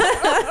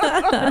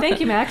 Thank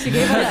you, Max. You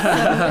gave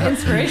us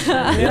inspiration.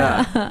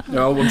 Yeah.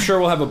 Well, I'm sure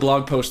we'll have a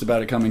blog post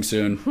about it coming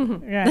soon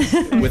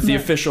with the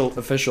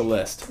official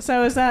list.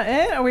 So is that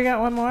it? Or we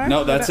got one more?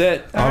 No, that's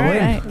it. I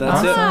win.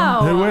 That's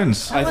Wow. Who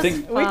wins? I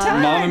think We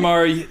tied. Mom and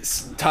Mari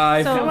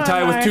tie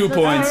with 2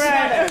 points. All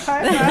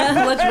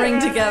right. Let's ring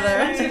together.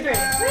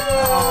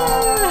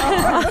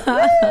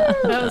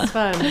 That was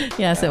fun.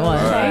 Yes, it was.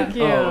 Thank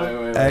you.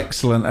 Wait.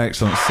 Excellent.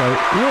 So,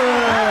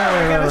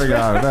 there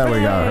we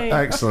go.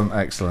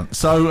 Excellent.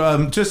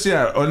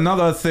 So,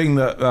 another thing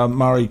that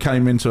Maari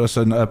came into us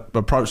and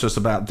approached us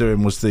about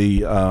doing was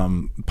the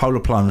polar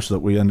plunge that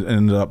we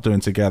ended up doing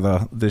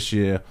together this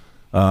year,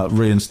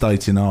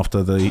 reinstating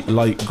after the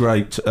late,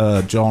 great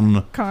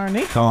John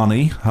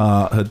Carney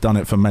had done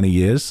it for many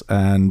years,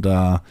 and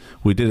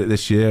we did it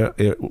this year.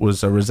 It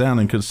was a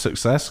resounding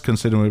success,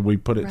 considering we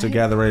put it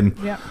together in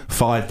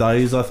 5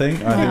 days, I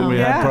think. I think we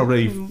had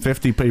probably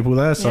 50 people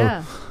there,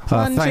 so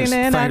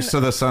thanks to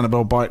the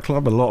Sanibel Bike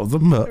Club, a lot of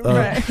them.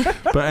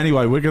 But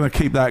anyway, we're going to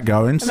keep that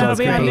going. And so that'll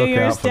be on New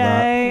Year's for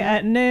Day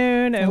at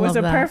noon. It was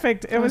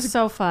It was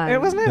so fun.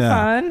 It wasn't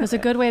fun. It was a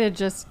good way to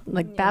just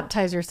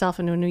baptize yourself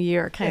into a new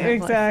year, kind of.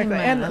 Exactly.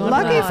 And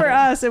lucky for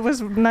us, it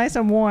was nice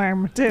and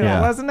warm too,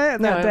 wasn't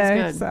it? That day.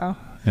 It was good. So.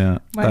 Yeah.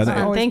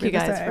 Thank you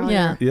guys for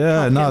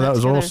that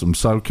was awesome.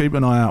 So keep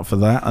an eye out for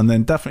that, and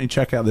then definitely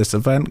check out this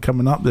event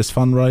coming up, this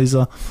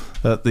fundraiser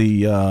at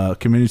the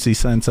community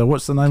centre.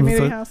 What's the name of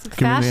it?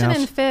 Fashion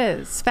and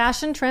Fizz,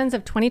 Fashion Trends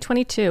of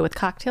 2022 with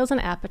cocktails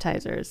and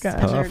appetizers.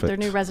 Their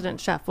new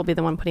resident chef will be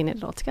the one putting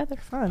it all together.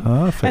 Fun.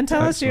 Perfect. And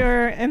tell us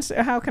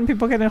how can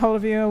people get a hold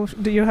of you?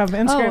 Do you have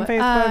Instagram,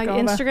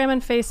 Facebook? Instagram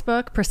and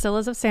Facebook,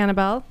 Priscilla's of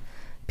Sanibel.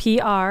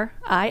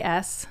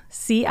 PRISCILLAS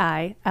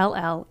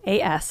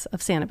of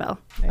Sanibel.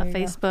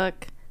 Facebook,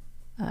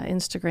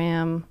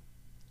 Instagram,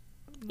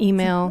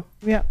 email.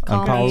 Yeah.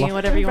 Call me,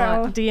 whatever you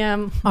want.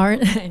 DM.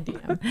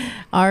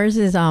 Ours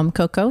is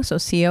Coco, so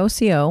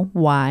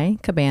COCOY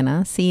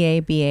Cabana,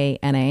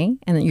 CABANA,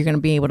 and then you're going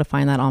to be able to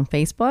find that on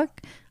Facebook,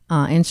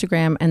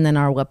 Instagram, and then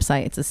our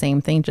website. It's the same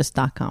thing, just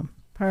 .com.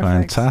 Perfect.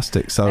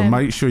 Fantastic. So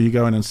make sure you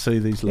go in and see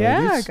these ladies.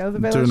 Yeah, go to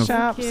the village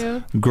shops.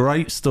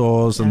 Great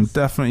stores and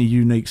definitely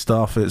unique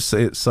stuff. It's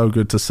so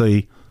good to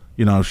see,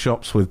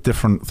 shops with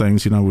different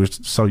things. We're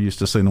so used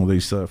to seeing all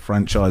these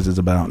franchises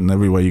about, and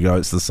everywhere you go,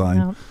 it's the same.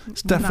 No,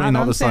 it's definitely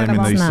not the same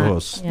in these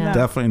stores. Yeah.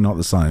 Definitely not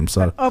the same.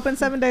 So open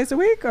 7 days a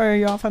week, or are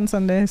you off on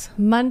Sundays?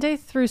 Monday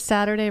through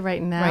Saturday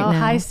right now.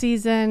 High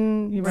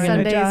season,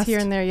 Sundays here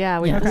and there. Yeah,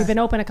 we've been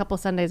open a couple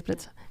Sundays, but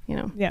it's,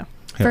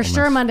 for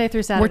sure, Monday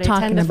through Saturday, we're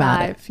talking 10 to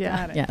about 5.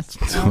 It. Yes.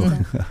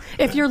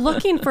 If you're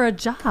looking for a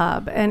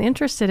job and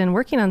interested in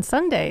working on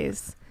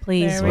Sundays,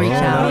 please reach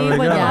out. We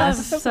would love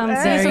some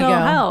seasonal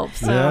help.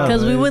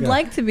 Because we would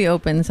like to be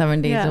open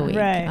 7 days a week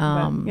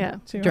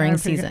during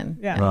season.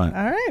 Yeah. Right.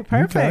 All right.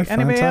 Perfect. Okay,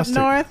 anybody up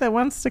north that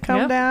wants to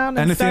come down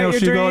and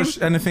start your dream?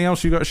 Anything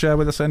else you got to share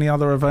with us? Any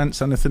other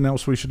events? Anything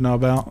else we should know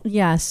about?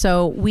 Yeah.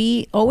 So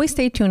we always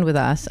stay tuned with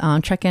us.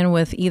 Check in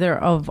with either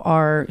of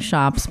our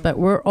shops, but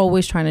we're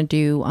always trying to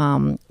do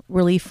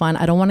really fun.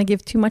 I don't want to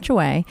give too much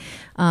away.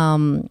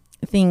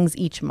 Things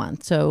each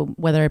month. So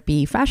whether it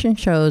be fashion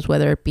shows,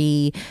 whether it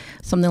be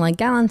something like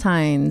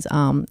Galentine's,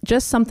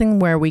 just something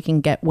where we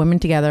can get women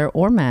together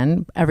or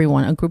men,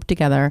 everyone, a group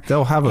together.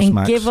 They'll have us, and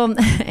Max. give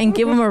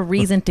them a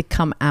reason to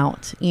come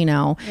out.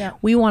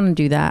 We want to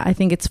do that. I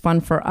think it's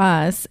fun for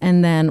us,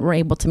 and then we're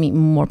able to meet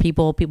more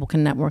people. People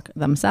can network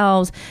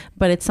themselves,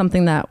 but it's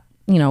something that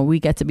we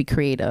get to be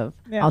creative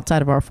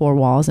outside of our four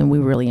walls, and we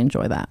really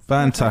enjoy that.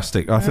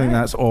 Fantastic. I think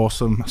that's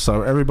awesome.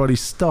 So everybody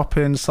stop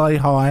in, say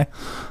hi,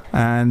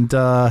 and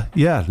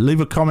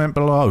leave a comment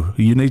below.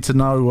 You need to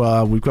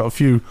know we've got a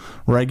few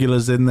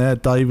regulars in there,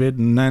 David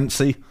and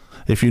Nancy.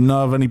 If you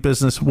know of any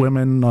business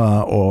women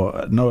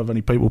or know of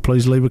any people,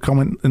 please leave a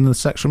comment in the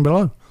section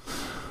below.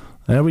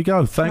 There we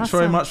go. Thanks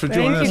very much for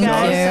joining us,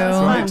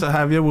 guys. Great to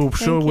have you. We'll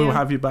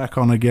have you back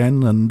on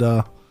again, and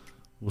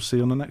we'll see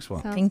you on the next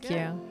one. Thank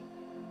you.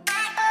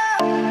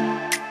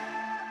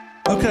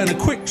 Okay, and a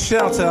quick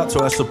shout out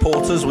to our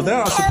supporters. Without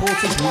our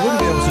supporters, we wouldn't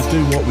be able to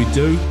do what we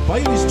do.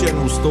 Bailey's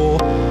General Store,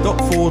 Doc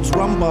Ford's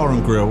Rum Bar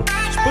and Grill,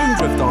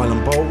 Spoondrift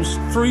Island Bowls,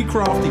 Three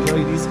Crafty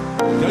Ladies,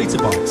 Gator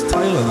Bites,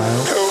 Taylor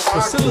Nail,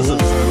 Priscilla's of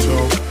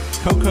Sanibel,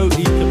 Coco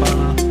E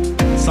Cabana,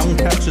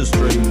 Suncatcher's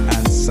Dream,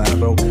 and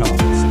Sanibel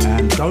Cards.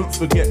 And don't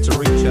forget to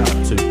reach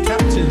out to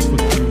Captains for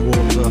Clean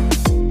Water,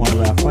 one of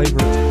our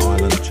favourite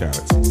island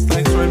charities.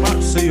 Thanks very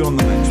much. See you on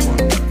the next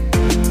one.